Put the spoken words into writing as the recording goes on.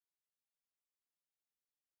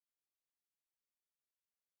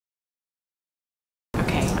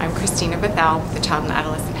Christina Bethell with the Child and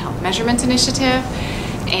Adolescent Health Measurement Initiative,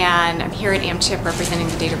 and I'm here at AMCHIP representing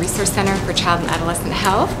the Data Resource Center for Child and Adolescent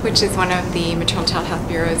Health, which is one of the Maternal Child Health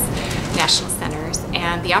Bureau's national centers.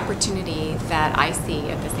 And the opportunity that I see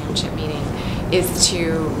at this AMCHIP meeting is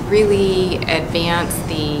to really advance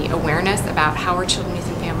the awareness about how our children, youth,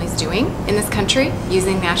 and families doing in this country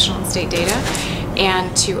using national and state data,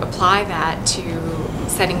 and to apply that to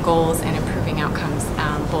setting goals and improving outcomes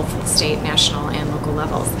both at the state, national, and local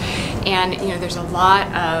levels. And there's a lot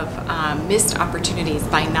of missed opportunities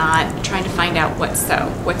by not trying to find out what's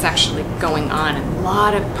actually going on. And a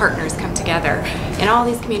lot of partners come together in all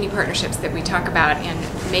these community partnerships that we talk about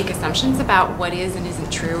and make assumptions about what is and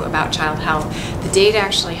isn't true about child health. The data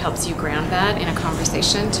actually helps you ground that in a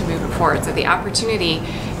conversation to move it forward. So the opportunity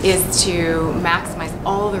is to maximize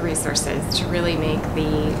all the resources to really make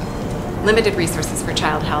the limited resources for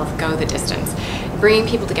child health go the distance. Bringing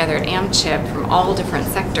people together at AMCHIP from all different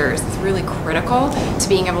sectors is really critical to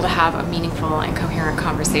being able to have a meaningful and coherent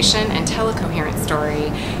conversation and tell a coherent story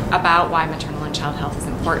about why maternal and child health is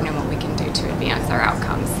important and what we can do to advance our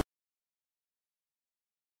outcomes.